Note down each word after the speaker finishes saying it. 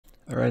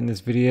Alright, in this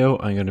video,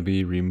 I'm going to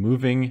be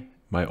removing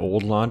my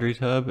old laundry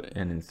tub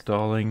and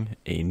installing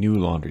a new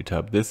laundry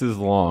tub. This is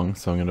long,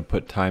 so I'm going to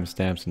put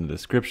timestamps in the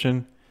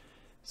description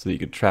so that you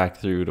can track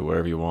through to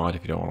wherever you want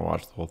if you don't want to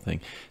watch the whole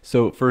thing.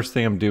 So first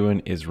thing I'm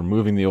doing is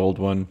removing the old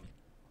one.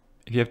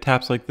 If you have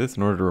taps like this,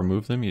 in order to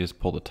remove them, you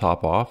just pull the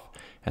top off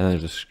and then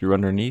there's a screw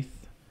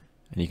underneath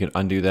and you can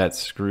undo that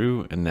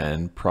screw and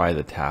then pry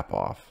the tap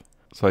off.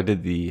 So I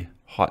did the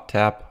hot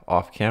tap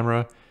off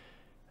camera.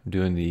 I'm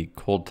doing the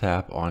cold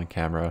tap on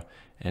camera,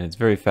 and it's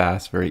very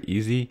fast, very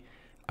easy.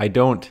 I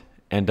don't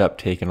end up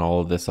taking all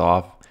of this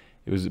off.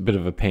 It was a bit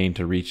of a pain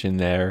to reach in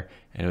there,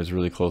 and it was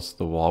really close to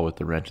the wall with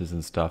the wrenches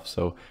and stuff.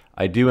 So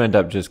I do end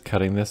up just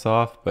cutting this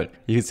off, but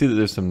you can see that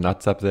there's some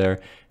nuts up there,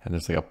 and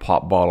there's like a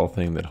pop bottle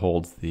thing that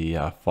holds the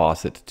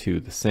faucet to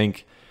the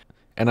sink.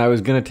 And I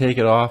was gonna take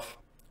it off,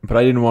 but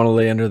I didn't want to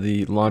lay under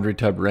the laundry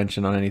tub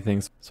wrenching on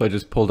anything, so I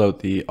just pulled out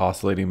the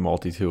oscillating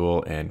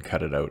multi-tool and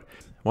cut it out.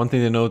 One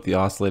thing to note, the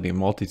oscillating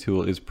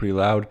multi-tool is pretty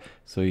loud,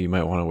 so you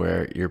might want to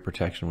wear ear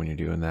protection when you're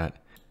doing that.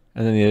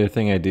 And then the other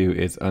thing I do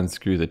is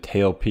unscrew the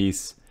tail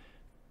piece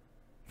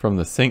from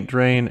the sink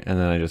drain, and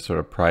then I just sort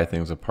of pry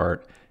things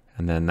apart,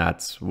 and then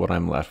that's what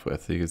I'm left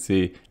with. So you can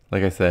see,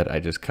 like I said, I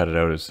just cut it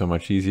out. It's so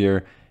much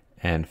easier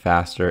and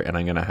faster, and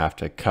I'm going to have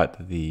to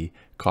cut the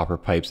copper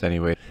pipes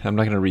anyway. I'm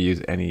not going to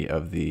reuse any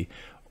of the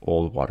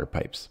old water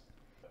pipes.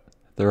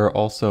 There are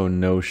also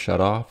no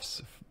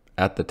shutoffs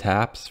at the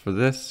taps for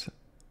this,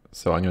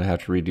 so I'm going to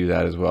have to redo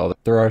that as well.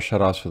 There are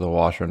shutoffs for the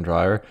washer and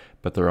dryer,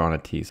 but they're on a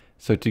T.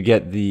 So to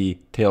get the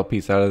tail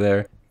piece out of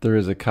there, there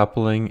is a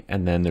coupling,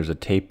 and then there's a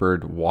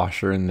tapered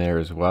washer in there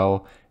as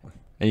well.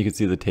 And you can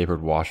see the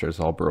tapered washer is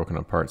all broken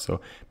apart.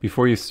 So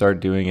before you start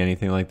doing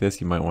anything like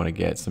this, you might want to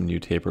get some new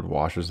tapered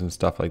washers and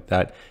stuff like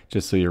that,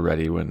 just so you're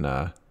ready when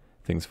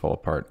things fall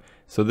apart.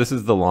 So this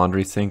is the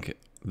laundry sink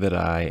that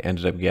I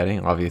ended up getting.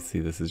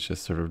 Obviously, this is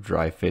just sort of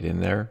dry fit in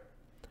there.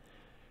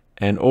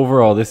 And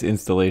overall, this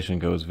installation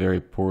goes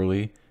very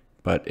poorly,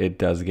 but it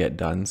does get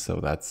done, so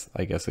that's,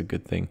 I guess, a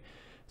good thing.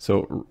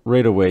 So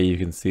right away, you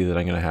can see that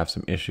I'm going to have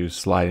some issues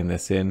sliding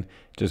this in,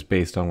 just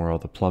based on where all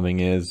the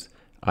plumbing is.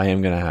 I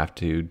am going to have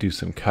to do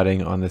some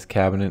cutting on this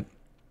cabinet,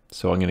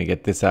 so I'm going to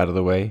get this out of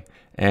the way.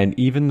 And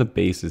even the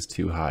base is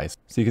too high.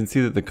 So you can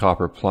see that the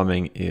copper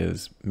plumbing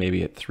is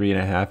maybe at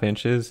 3.5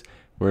 inches,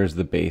 whereas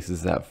the base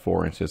is at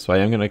 4 inches. So I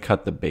am going to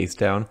cut the base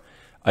down.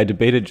 I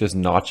debated just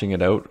notching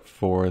it out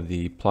for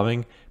the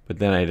plumbing, but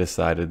then I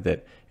decided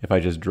that if I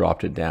just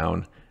dropped it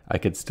down, I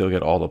could still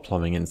get all the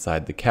plumbing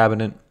inside the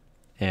cabinet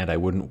and I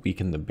wouldn't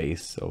weaken the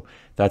base. So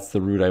that's the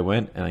route I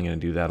went, and I'm going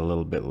to do that a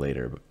little bit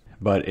later.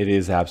 But it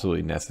is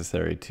absolutely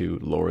necessary to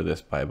lower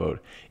this by about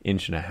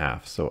 1.5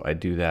 inches. So I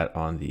do that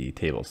on the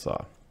table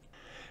saw.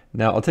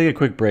 Now I'll take a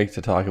quick break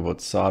to talk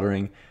about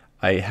soldering.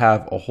 I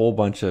have a whole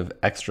bunch of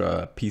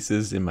extra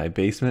pieces in my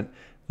basement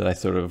that I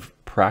sort of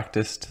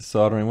practiced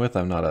soldering with.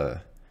 I'm not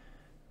a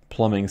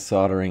plumbing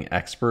soldering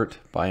expert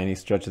by any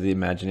stretch of the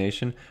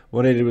imagination.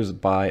 What I did was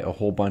buy a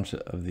whole bunch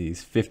of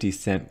these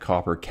 50-cent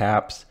copper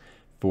caps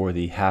for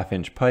the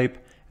 1/2-inch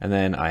pipe, and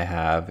then I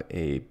have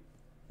a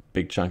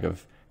big chunk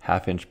of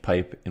 1/2-inch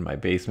pipe in my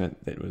basement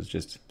that was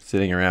just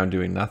sitting around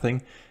doing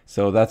nothing.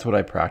 So that's what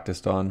I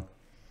practiced on.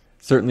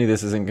 Certainly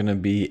this isn't going to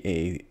be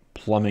a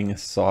plumbing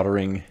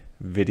soldering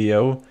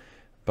video,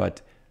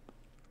 but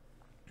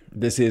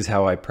this is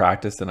how I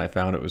practiced, and I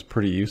found it was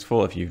pretty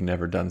useful. If you've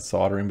never done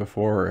soldering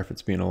before, or if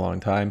it's been a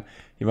long time,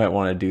 you might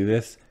want to do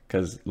this,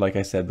 because like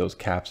I said, those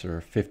caps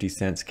are 50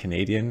 cents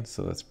Canadian,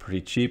 so that's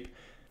pretty cheap.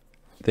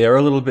 They are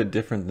a little bit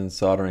different than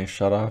soldering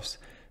shutoffs.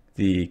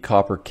 The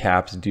copper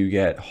caps do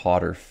get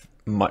hotter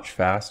much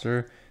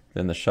faster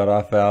than the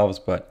shutoff valves,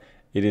 but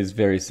it is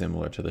very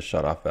similar to the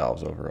shutoff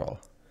valves overall.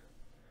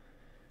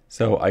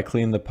 So I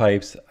cleaned the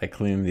pipes, I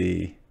cleaned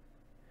the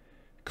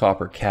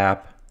copper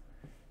cap,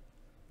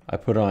 I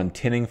put on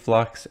tinning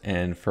flux,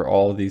 and for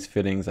all of these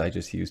fittings I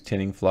just use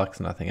tinning flux,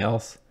 nothing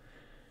else.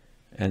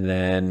 And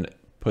then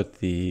put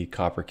the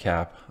copper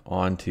cap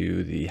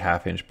onto the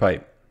 1/2-inch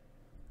pipe.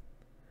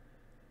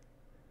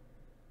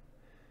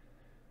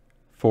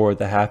 For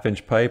the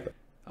 1/2-inch pipe,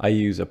 I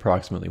use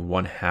approximately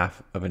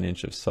 1/2 of an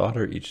inch of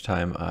solder each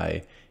time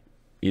I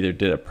either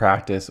did a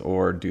practice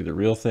or do the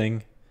real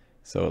thing.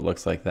 So it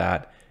looks like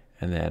that.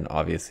 And then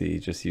obviously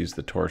just use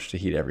the torch to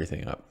heat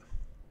everything up.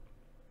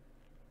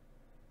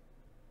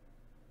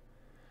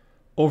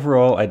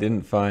 Overall, I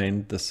didn't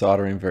find the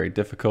soldering very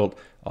difficult.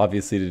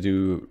 Obviously, to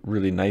do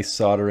really nice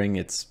soldering,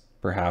 it's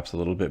perhaps a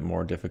little bit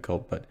more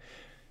difficult, but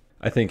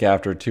I think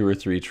after 2 or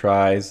 3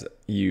 tries,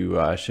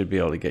 you should be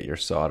able to get your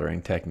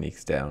soldering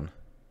techniques down.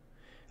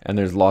 And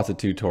there's lots of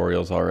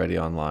tutorials already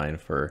online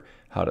for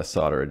how to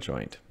solder a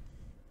joint.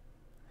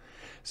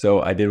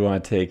 So I did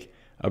want to take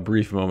a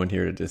brief moment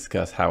here to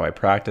discuss how I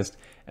practiced,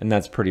 and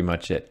that's pretty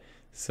much it.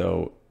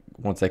 So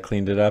once I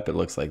cleaned it up, it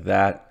looks like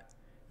that.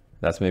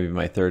 That's maybe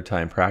my 3rd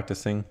time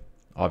practicing.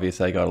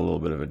 Obviously, I got a little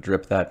bit of a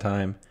drip that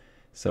time,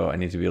 so I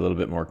need to be a little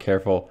bit more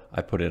careful.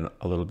 I put in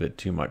a little bit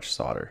too much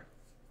solder,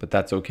 but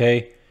that's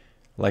okay.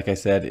 Like I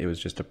said, it was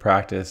just a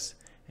practice,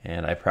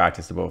 and I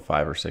practiced about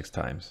 5 or 6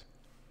 times.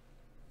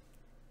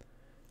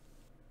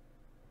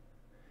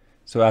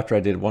 So after I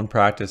did one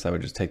practice, I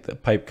would just take the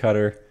pipe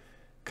cutter,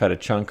 cut a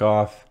chunk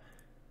off,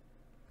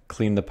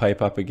 clean the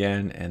pipe up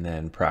again, and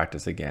then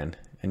practice again.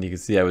 And you can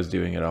see I was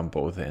doing it on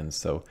both ends.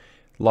 So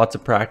lots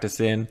of practice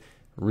in,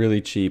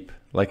 really cheap.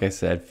 Like I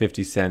said,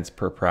 50 cents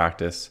per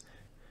practice.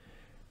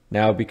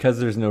 Now, because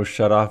there's no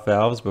shutoff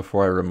valves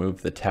before I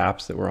remove the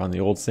taps that were on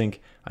the old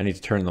sink, I need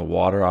to turn the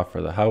water off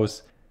for the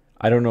house.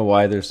 I don't know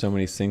why there's so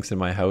many sinks in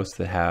my house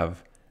that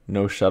have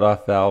no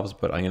shutoff valves,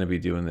 but I'm going to be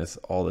doing this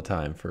all the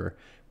time for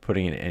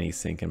putting in any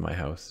sink in my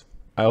house.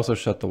 I also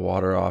shut the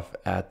water off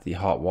at the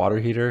hot water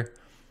heater,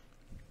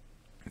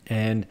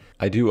 and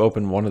I do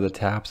open one of the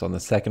taps on the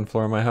second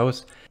floor of my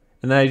house,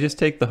 and then I just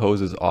take the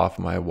hoses off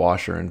my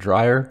washer and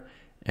dryer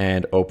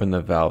and open the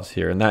valves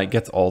here, and that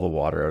gets all the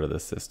water out of the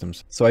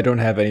systems. So I don't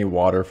have any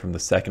water from the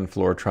second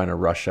floor trying to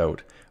rush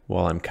out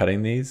while I'm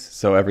cutting these,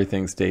 so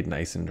everything stayed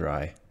nice and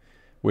dry,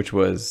 which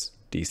was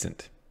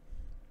decent.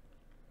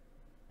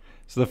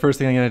 So the first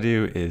thing I'm going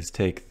to do is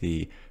take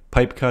the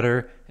pipe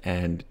cutter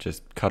and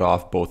just cut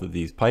off both of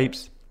these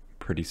pipes.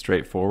 Pretty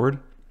straightforward.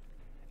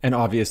 And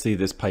obviously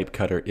this pipe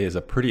cutter is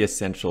a pretty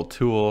essential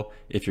tool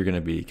if you're going to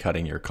be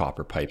cutting your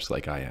copper pipes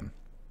like I am.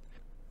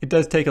 It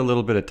does take a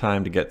little bit of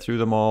time to get through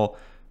them all.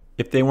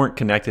 If they weren't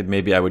connected,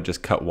 maybe I would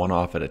just cut one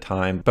off at a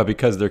time, but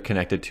because they're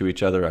connected to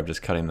each other, I'm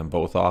just cutting them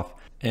both off.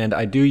 And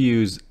I do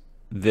use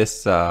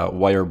this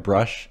wire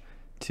brush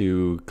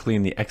to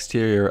clean the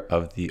exterior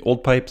of the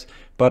old pipes,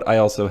 but I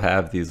also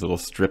have these little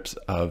strips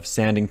of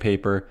sanding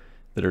paper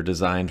that are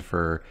designed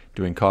for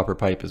doing copper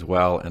pipe as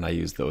well, and I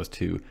use those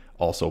to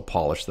also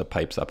polish the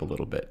pipes up a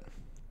little bit.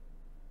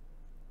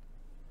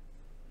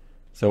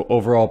 So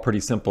overall,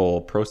 pretty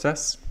simple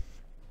process.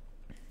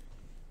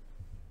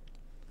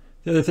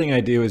 The other thing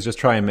I do is just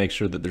try and make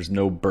sure that there's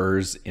no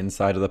burrs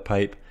inside of the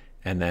pipe,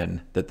 and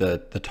then that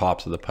the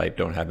tops of the pipe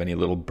don't have any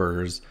little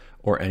burrs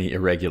or any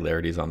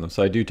irregularities on them.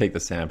 So I do take the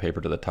sandpaper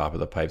to the top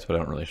of the pipes, but I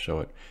don't really show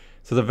it.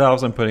 So the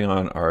valves I'm putting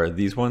on are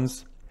these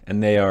ones,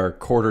 and they are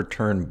quarter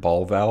turn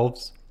ball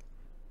valves.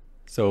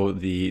 So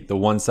the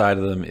one side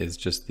of them is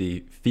just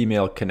the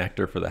female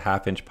connector for the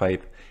 1/2 inch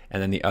pipe,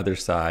 and then the other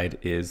side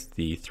is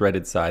the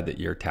threaded side that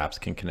your taps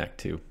can connect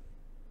to.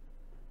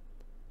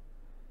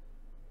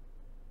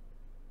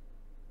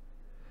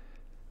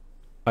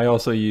 I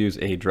also use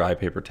a dry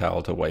paper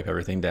towel to wipe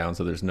everything down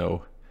so there's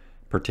no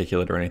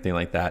particulate or anything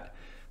like that.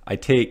 I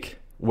take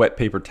wet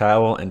paper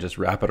towel and just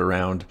wrap it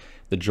around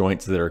the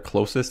joints that are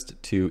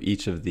closest to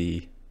each of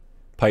the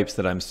pipes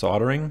that I'm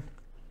soldering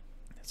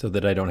so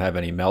that I don't have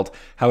any melt.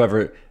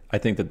 However, I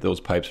think that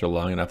those pipes are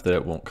long enough that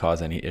it won't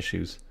cause any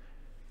issues.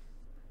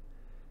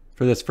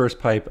 For this first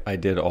pipe, I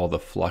did all the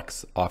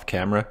flux off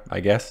camera,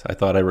 I guess. I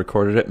thought I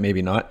recorded it,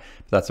 maybe not,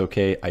 but that's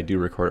okay. I do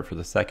record it for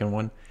the second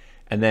one.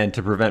 And then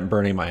to prevent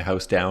burning my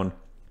house down,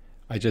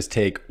 I just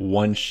take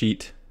one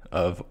sheet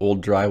of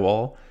old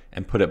drywall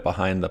and put it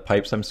behind the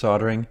pipes I'm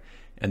soldering.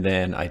 And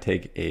then I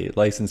take a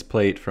license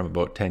plate from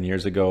about 10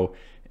 years ago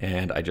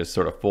and I just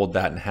sort of fold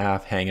that in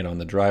half, hang it on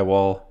the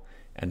drywall,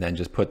 and then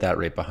just put that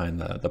right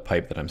behind the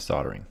pipe that I'm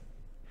soldering.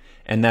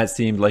 And that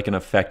seemed like an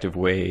effective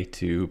way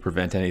to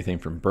prevent anything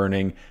from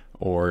burning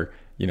or,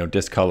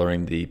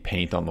 discoloring the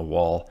paint on the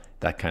wall,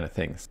 that kind of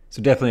thing.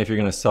 So definitely if you're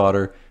going to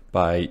solder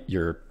by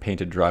your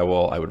painted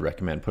drywall, I would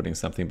recommend putting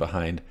something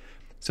behind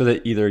so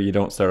that either you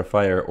don't start a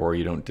fire or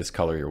you don't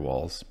discolor your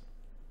walls.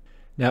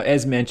 Now,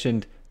 as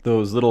mentioned,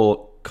 those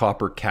little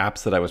copper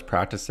caps that I was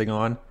practicing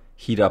on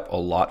heat up a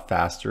lot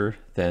faster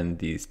than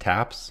these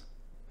taps.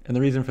 And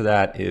the reason for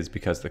that is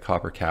because the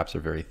copper caps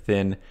are very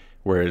thin,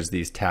 whereas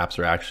these taps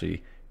are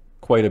actually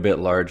quite a bit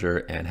larger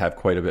and have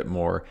quite a bit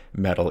more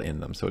metal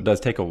in them. So it does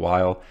take a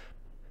while.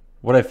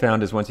 What I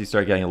found is once you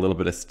start getting a little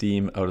bit of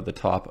steam out of the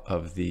top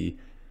of the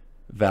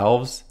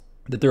valves,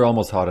 that they're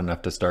almost hot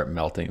enough to start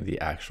melting the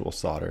actual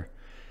solder.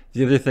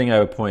 The other thing I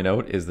would point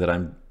out is that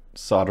I'm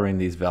soldering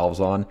these valves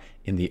on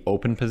in the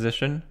open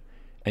position,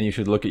 and you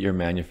should look at your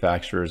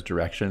manufacturer's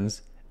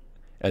directions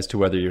as to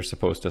whether you're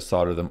supposed to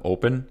solder them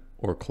open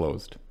or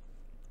closed.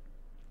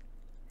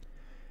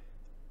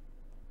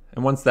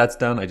 And once that's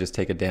done, I just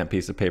take a damp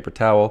piece of paper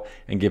towel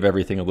and give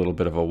everything a little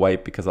bit of a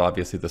wipe, because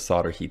obviously the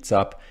solder heats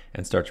up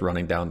and starts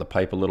running down the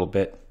pipe a little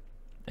bit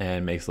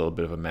and makes a little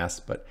bit of a mess,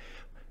 but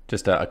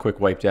just a quick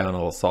wipe down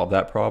will solve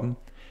that problem.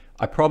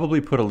 I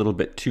probably put a little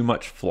bit too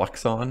much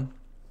flux on.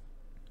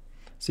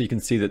 So you can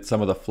see that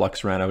some of the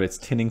flux ran out. It's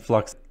tinning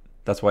flux.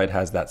 That's why it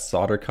has that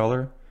solder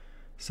color.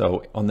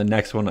 So on the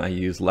next one, I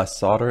use less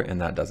solder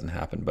and that doesn't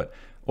happen. But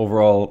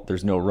overall,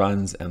 there's no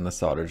runs and the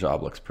solder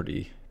job looks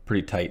pretty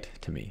tight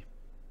to me.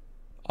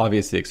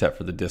 Obviously, except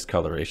for the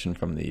discoloration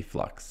from the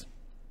flux.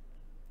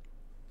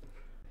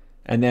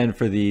 And then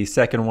for the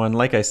second one,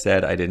 like I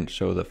said, I didn't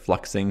show the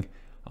fluxing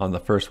on the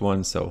first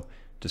one. So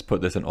just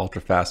put this in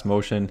ultra fast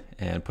motion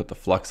and put the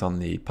flux on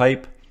the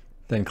pipe,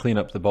 then clean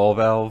up the ball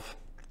valve,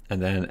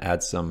 and then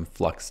add some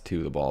flux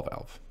to the ball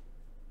valve.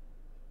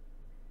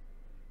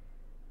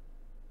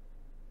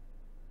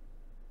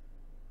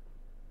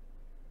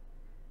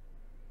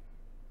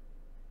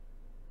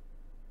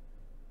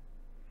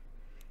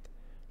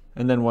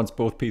 And then once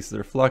both pieces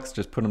are fluxed,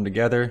 just put them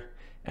together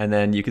And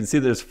then you can see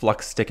there's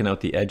flux sticking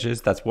out the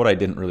edges. That's what I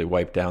didn't really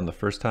wipe down the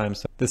first time.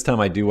 So this time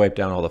I do wipe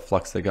down all the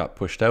flux that got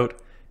pushed out,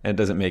 and it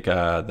doesn't make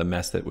the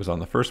mess that was on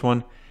the first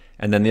one.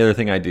 And then the other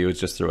thing I do is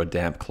just throw a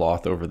damp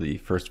cloth over the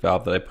first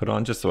valve that I put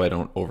on, just so I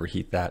don't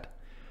overheat that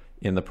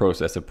in the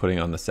process of putting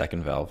on the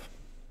second valve.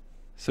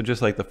 So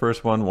just like the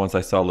first one, once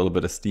I saw a little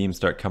bit of steam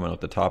start coming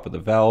out the top of the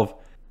valve,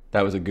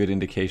 that was a good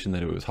indication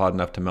that it was hot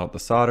enough to melt the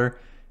solder,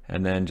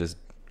 and then just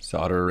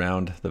solder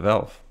around the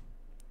valve.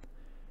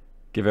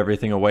 Give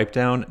everything a wipe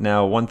down.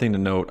 Now, one thing to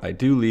note, I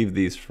do leave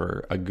these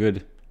for a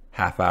good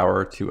half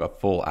hour to a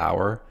full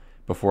hour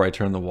before I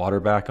turn the water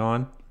back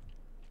on.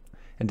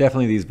 And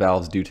definitely these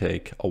valves do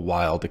take a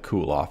while to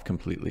cool off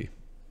completely.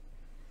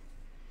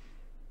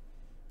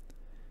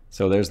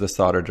 So there's the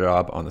solder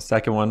job on the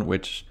second one,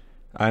 which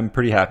I'm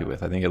pretty happy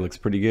with. I think it looks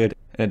pretty good,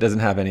 and it doesn't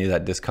have any of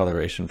that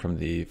discoloration from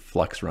the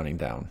flux running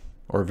down,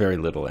 or very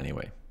little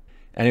anyway.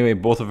 Anyway,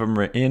 both of them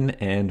are in,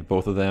 and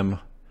both of them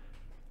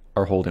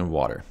are holding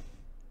water.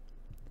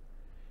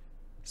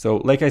 So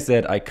like I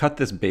said, I cut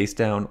this base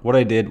down. What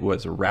I did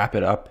was wrap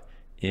it up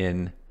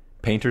in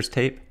painter's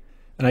tape.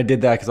 And I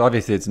did that because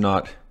obviously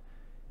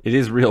it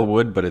is real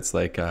wood, but it's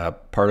like a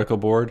particle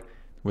board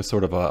with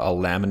sort of a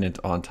laminate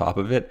on top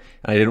of it.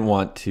 And I didn't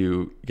want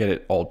to get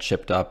it all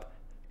chipped up.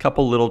 A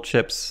couple little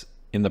chips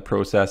in the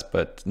process,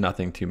 but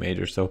nothing too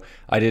major. So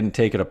I didn't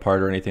take it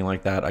apart or anything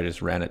like that. I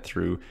just ran it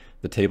through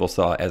the table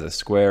saw as a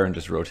square and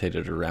just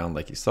rotated it around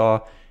like you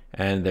saw.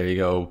 And there you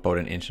go, about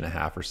 1.5 inches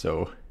or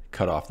so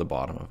cut off the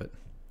bottom of it.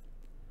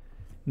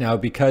 Now,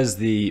 because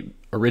the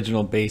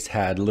original base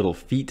had little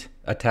feet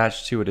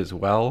attached to it as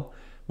well,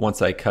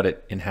 once I cut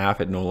it in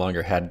half, it no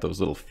longer had those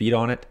little feet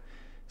on it.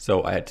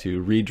 So I had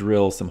to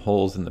re-drill some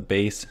holes in the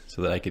base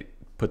so that I could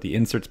put the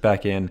inserts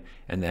back in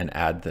and then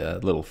add the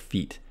little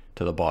feet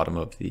to the bottom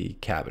of the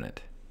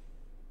cabinet.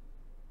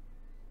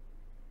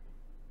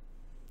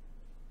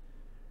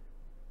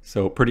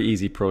 So pretty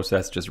easy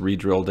process, just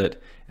re-drilled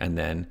it and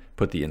then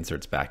put the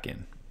inserts back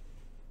in.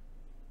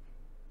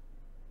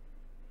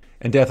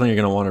 And definitely you're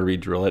going to want to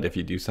re-drill it if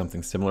you do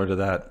something similar to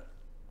that.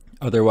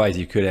 Otherwise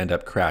you could end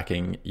up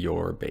cracking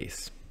your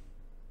base.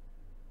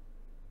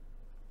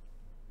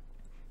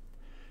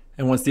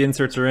 And once the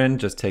inserts are in,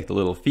 just take the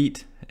little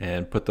feet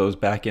and put those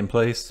back in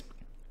place.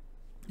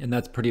 And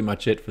that's pretty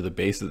much it for the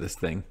base of this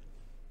thing.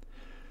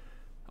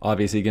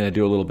 Obviously you're going to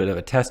do a little bit of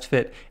a test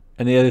fit.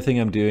 And the other thing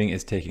I'm doing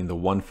is taking the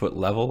 1 foot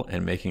level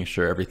and making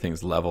sure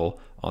everything's level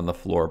on the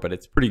floor. But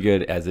it's pretty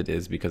good as it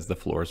is because the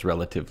floor is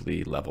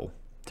relatively level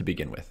to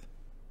begin with.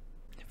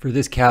 For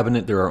this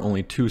cabinet, there are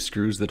only 2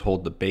 screws that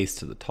hold the base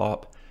to the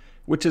top,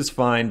 which is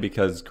fine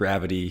because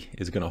gravity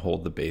is going to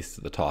hold the base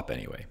to the top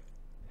anyway.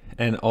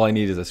 And all I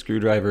need is a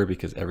screwdriver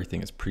because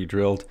everything is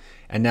pre-drilled.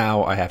 And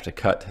now I have to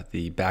cut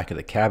the back of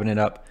the cabinet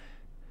up.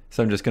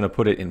 So I'm just going to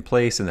put it in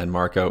place and then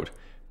mark out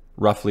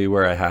roughly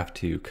where I have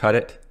to cut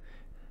it.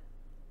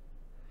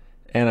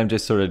 And I'm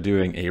just sort of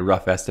doing a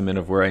rough estimate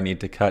of where I need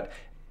to cut.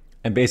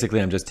 And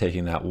basically I'm just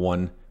taking that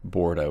one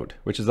board out,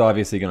 which is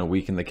obviously going to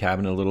weaken the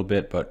cabinet a little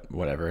bit, but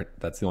whatever.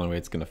 That's the only way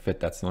it's going to fit.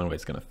 That's the only way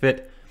it's going to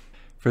fit.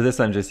 For this,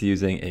 I'm just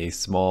using a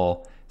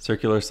small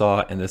circular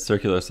saw, and this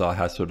circular saw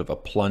has sort of a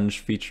plunge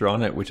feature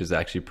on it, which is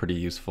actually pretty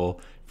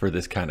useful for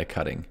this kind of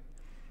cutting.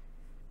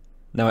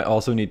 Now I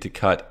also need to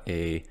cut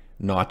a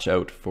notch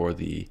out for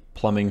the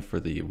plumbing for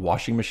the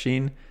washing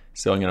machine.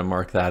 So I'm going to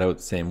mark that out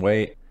the same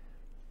way.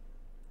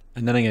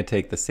 And then I'm going to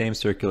take the same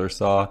circular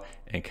saw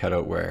and cut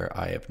out where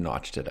I have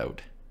notched it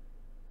out.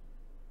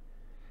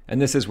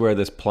 And this is where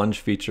this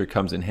plunge feature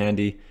comes in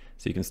handy.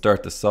 So you can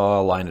start the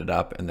saw, line it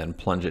up, and then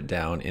plunge it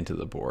down into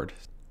the board.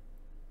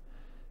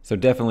 So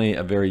definitely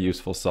a very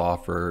useful saw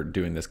for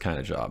doing this kind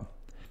of job.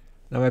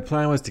 Now my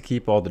plan was to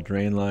keep all the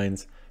drain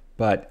lines,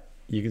 but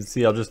you can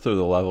see I'll just throw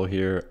the level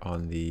here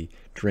on the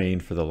drain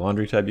for the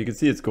laundry tub. You can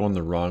see it's going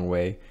the wrong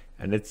way,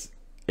 and it's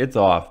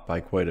off by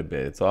quite a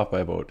bit. It's off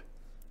by about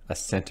a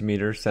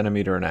centimeter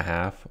and a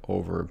half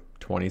over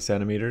 20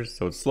 centimeters.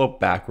 So it's sloped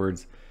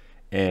backwards,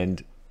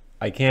 and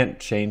I can't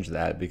change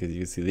that because you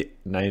can see the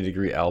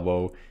 90-degree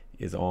elbow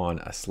is on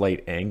a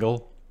slight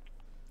angle,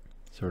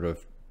 sort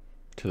of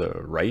to the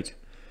right.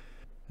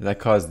 And that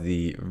caused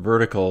the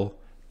vertical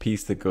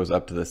piece that goes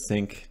up to the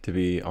sink to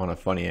be on a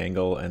funny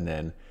angle, and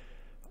then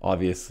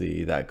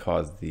obviously that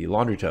caused the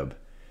laundry tub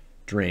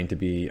drain to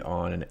be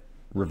on a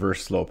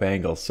reverse slope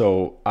angle.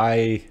 So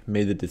I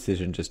made the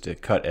decision just to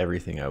cut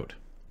everything out.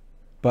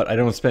 But I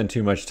don't spend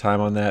too much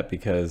time on that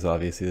because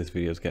obviously this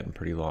video is getting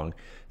pretty long.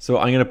 So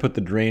I'm going to put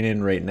the drain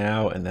in right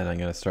now, and then I'm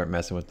going to start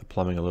messing with the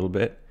plumbing a little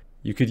bit.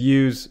 You could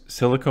use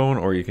silicone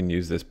or you can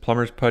use this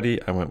plumber's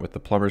putty. I went with the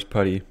plumber's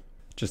putty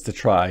just to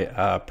try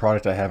a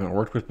product I haven't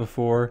worked with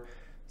before.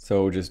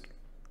 So just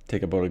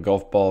take about a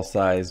golf ball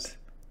sized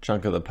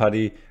chunk of the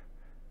putty,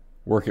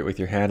 work it with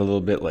your hand a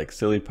little bit like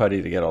silly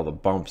putty to get all the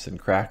bumps and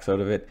cracks out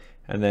of it,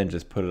 and then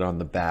just put it on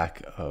the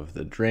back of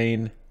the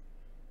drain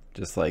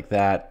just like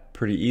that.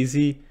 Pretty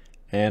easy.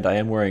 And I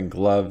am wearing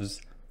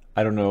gloves.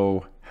 I don't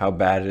know how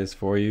bad it is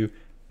for you,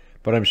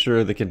 but I'm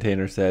sure the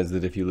container says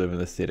that if you live in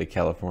the state of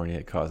California,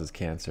 it causes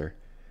cancer.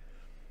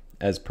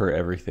 as per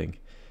everything.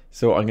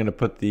 So I'm going to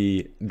put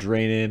the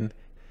drain in,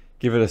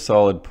 give it a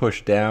solid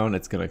push down.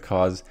 It's going to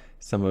cause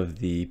some of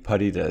the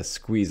putty to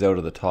squeeze out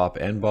of the top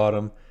and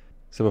bottom.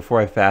 So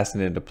before I fasten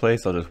it into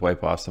place, I'll just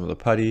wipe off some of the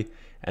putty,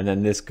 and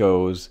then this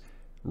goes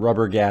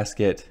rubber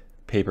gasket,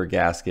 paper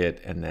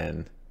gasket, and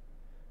then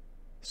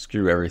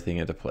screw everything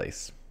into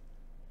place.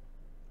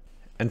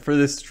 And for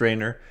this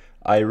strainer,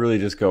 I really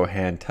just go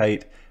hand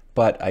tight,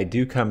 but I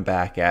do come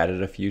back at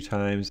it a few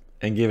times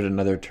and give it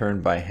another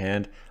turn by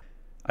hand.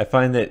 I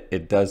find that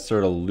it does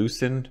sort of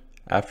loosen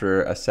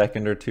after a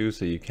second or two,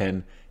 so you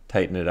can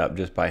tighten it up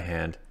just by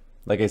hand.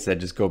 Like I said,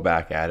 just go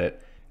back at it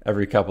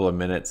every couple of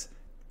minutes,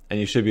 and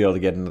you should be able to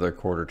get another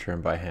quarter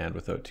turn by hand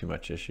without too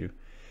much issue.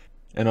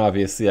 And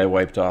obviously I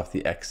wiped off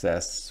the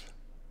excess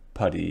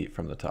putty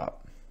from the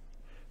top.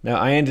 Now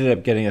I ended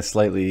up getting a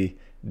slightly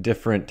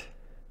different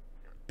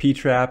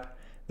P-trap.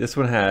 This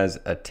one has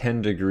a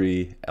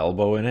 10-degree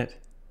elbow in it.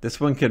 This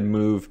one can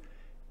move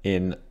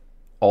in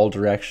all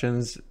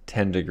directions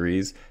 10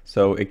 degrees,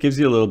 so it gives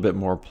you a little bit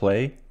more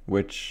play,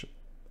 which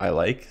I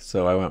like,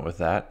 so I went with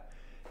that.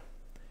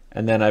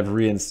 And then I've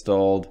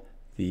reinstalled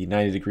the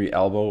 90-degree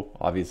elbow,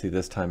 obviously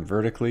this time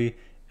vertically,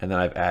 and then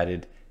I've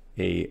added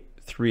a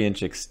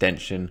 3-inch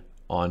extension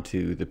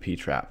onto the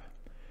P-trap.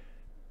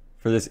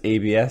 For this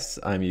ABS,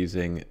 I'm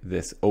using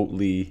this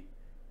Oatly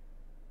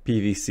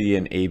PVC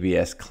and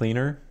ABS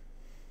cleaner.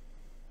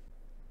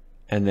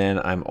 And then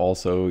I'm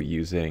also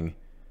using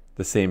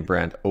the same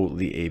brand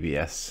Oatly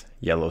ABS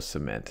yellow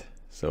cement.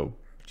 So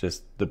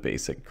just the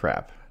basic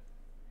crap.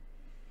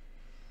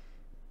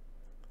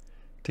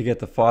 To get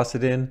the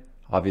faucet in,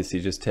 obviously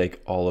just take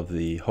all of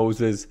the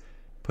hoses,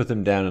 put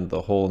them down into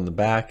the hole in the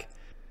back,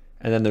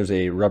 and then there's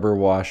a rubber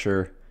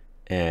washer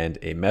and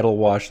a metal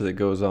washer that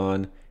goes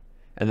on,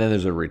 and then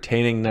there's a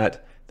retaining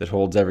nut that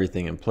holds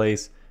everything in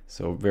place.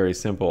 So very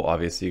simple.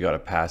 Obviously you got to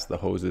pass the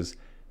hoses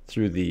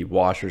through the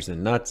washers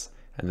and nuts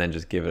and then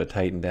just give it a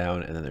tighten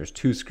down, and then there's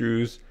 2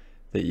 screws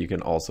that you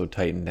can also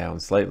tighten down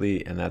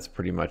slightly, and that's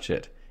pretty much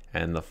it,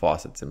 and the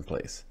faucet's in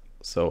place.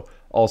 So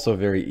also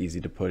very easy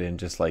to put in,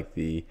 just like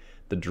the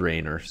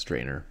drainer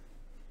strainer.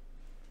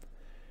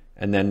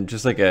 And then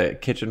just like a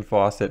kitchen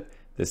faucet,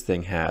 this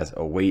thing has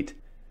a weight,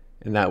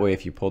 and that way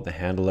if you pull the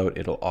handle out,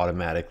 it'll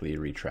automatically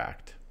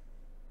retract.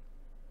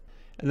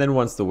 And then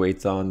once the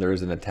weight's on, there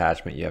is an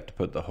attachment you have to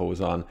put the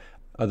hose on,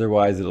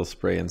 otherwise it'll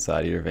spray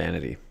inside of your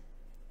vanity.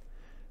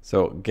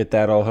 So get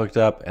that all hooked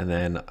up, and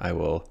then I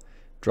will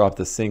drop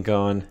the sink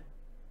on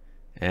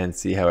and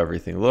see how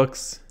everything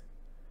looks,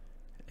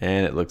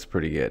 and it looks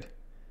pretty good.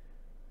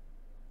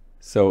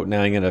 So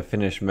now I'm going to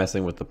finish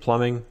messing with the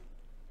plumbing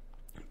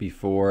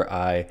before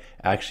I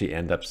actually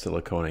end up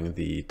siliconing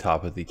the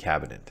top of the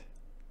cabinet.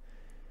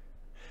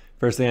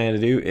 First thing I'm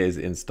going to do is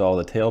install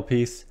the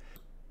tailpiece.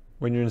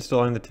 When you're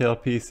installing the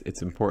tailpiece,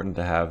 it's important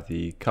to have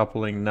the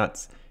coupling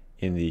nuts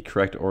in the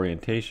correct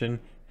orientation,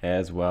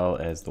 as well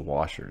as the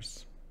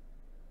washers.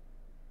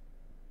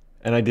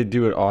 And I did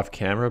do it off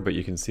camera, but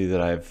you can see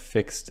that I've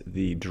fixed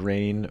the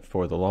drain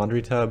for the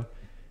laundry tub.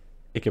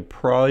 It could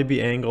probably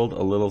be angled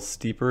a little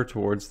steeper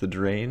towards the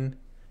drain,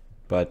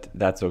 but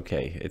that's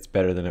okay. It's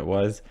better than it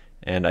was.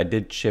 And I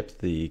did chip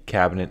the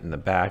cabinet in the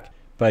back,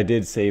 but I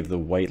did save the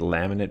white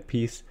laminate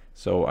piece,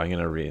 so I'm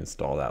going to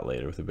reinstall that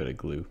later with a bit of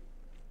glue.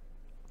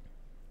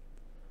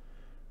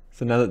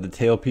 So now that the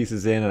tailpiece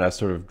is in and I've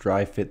sort of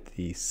dry fit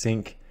the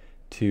sink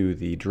to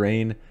the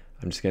drain,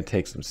 I'm just going to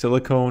take some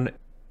silicone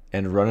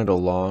and run it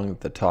along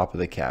the top of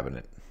the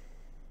cabinet.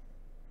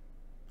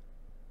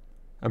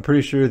 I'm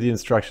pretty sure the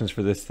instructions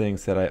for this thing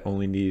said I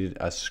only needed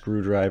a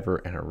screwdriver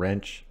and a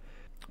wrench,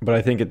 but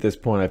I think at this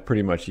point I've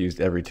pretty much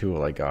used every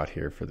tool I got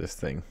here for this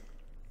thing.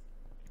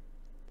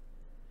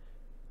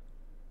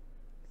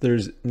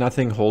 There's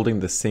nothing holding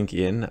the sink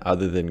in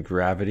other than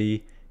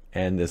gravity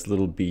and this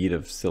little bead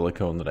of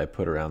silicone that I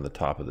put around the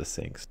top of the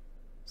sinks.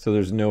 So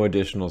there's no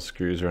additional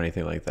screws or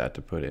anything like that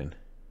to put in.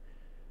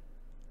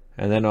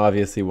 And then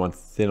obviously once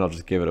it's in, I'll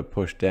just give it a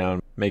push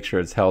down, make sure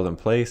it's held in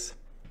place.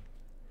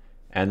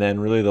 And then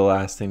really the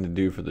last thing to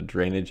do for the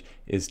drainage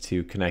is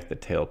to connect the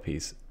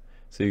tailpiece.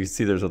 So you can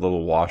see there's a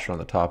little washer on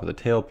the top of the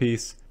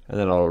tailpiece, and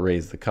then I'll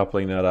raise the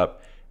coupling nut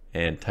up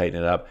and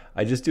tighten it up.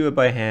 I just do it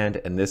by hand,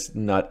 and this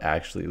nut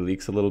actually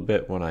leaks a little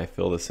bit when I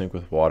fill the sink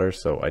with water,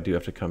 so I do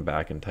have to come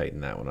back and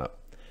tighten that one up.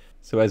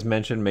 So as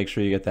mentioned, make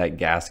sure you get that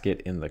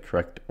gasket in the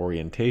correct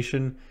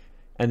orientation,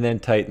 and then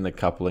tighten the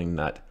coupling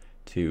nut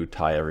to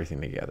tie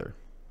everything together.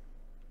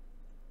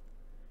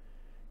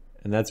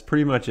 And that's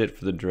pretty much it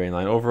for the drain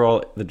line.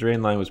 Overall, the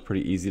drain line was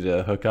pretty easy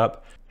to hook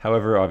up.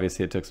 However,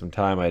 obviously it took some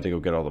time. I had to go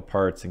get all the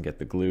parts and get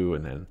the glue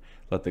and then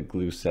let the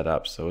glue set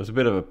up. So it was a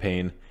bit of a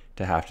pain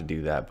to have to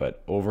do that,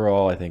 but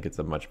overall I think it's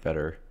a much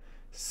better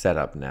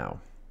setup now.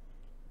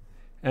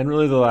 And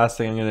really the last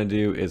thing I'm going to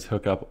do is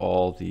hook up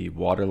all the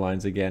water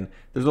lines again.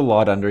 There's a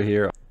lot under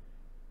here.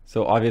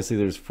 So obviously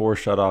there's 4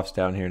 shutoffs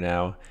down here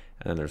now,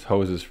 and then there's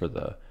hoses for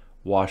the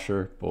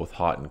washer, both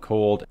hot and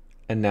cold.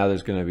 And now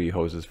there's going to be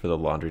hoses for the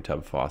laundry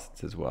tub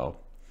faucets as well.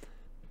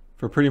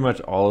 For pretty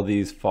much all of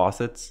these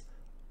faucets,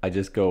 I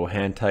just go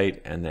hand tight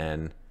and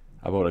then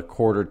about a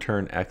quarter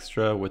turn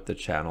extra with the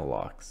channel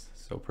locks.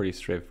 So pretty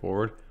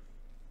straightforward.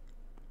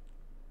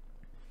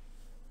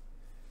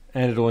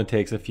 And it only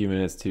takes a few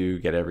minutes to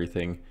get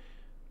everything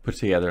put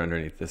together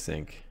underneath the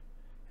sink.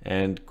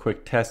 And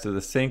quick test of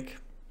the sink.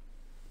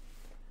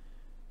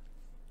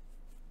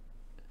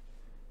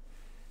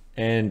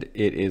 And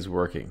it is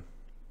working.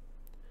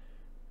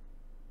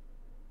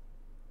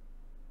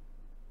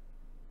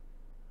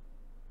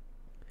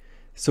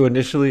 So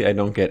initially I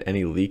don't get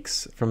any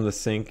leaks from the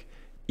sink,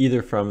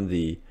 either from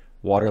the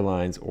water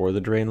lines or the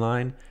drain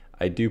line.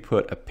 I do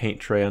put a paint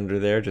tray under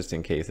there just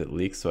in case it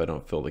leaks so I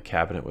don't fill the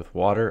cabinet with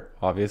water,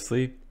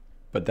 obviously,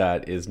 but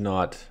that is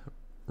not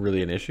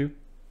really an issue.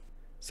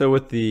 So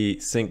with the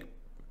sink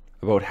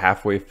about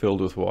halfway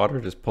filled with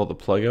water, just pull the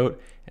plug out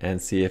and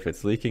see if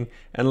it's leaking.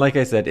 And like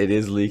I said, it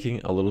is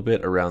leaking a little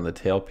bit around the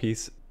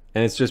tailpiece,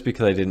 and it's just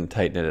because I didn't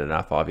tighten it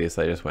enough.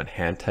 Obviously, I just went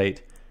hand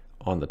tight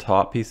on the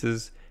top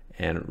pieces.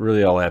 And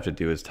really all I have to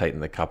do is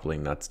tighten the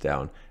coupling nuts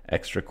down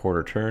extra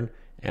quarter turn,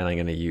 and I'm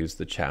going to use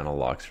the channel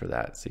locks for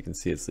that. So you can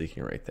see it's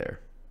leaking right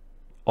there.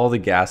 All the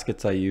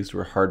gaskets I used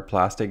were hard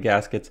plastic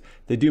gaskets.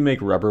 They do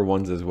make rubber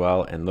ones as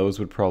well, and those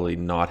would probably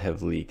not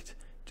have leaked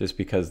just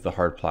because the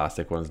hard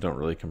plastic ones don't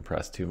really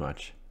compress too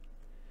much.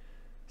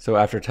 So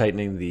after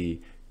tightening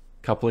the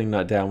coupling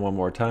nut down one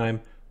more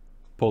time,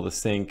 pull the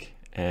sink,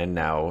 and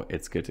now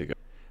it's good to go.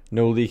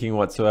 No leaking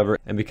whatsoever,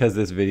 and because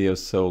this video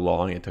is so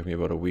long, it took me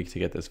about a week to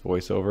get this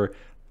voiceover,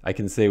 I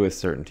can say with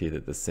certainty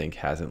that the sink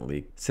hasn't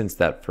leaked since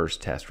that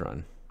first test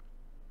run.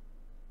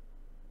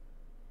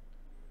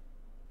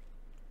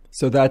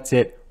 So that's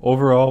it.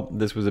 Overall,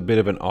 this was a bit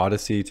of an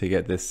odyssey to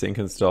get this sink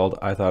installed.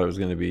 I thought it was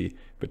going to be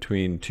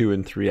between 2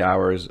 and 3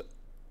 hours.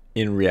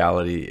 In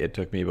reality, it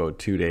took me about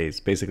 2 days,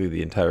 basically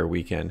the entire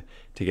weekend,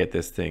 to get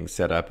this thing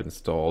set up,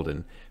 installed,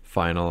 and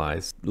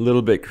finalized. A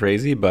little bit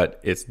crazy, but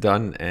it's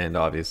done, and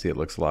obviously it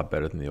looks a lot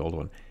better than the old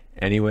one.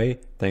 Anyway,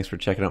 thanks for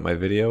checking out my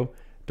video.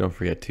 Don't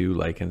forget to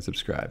like and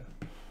subscribe.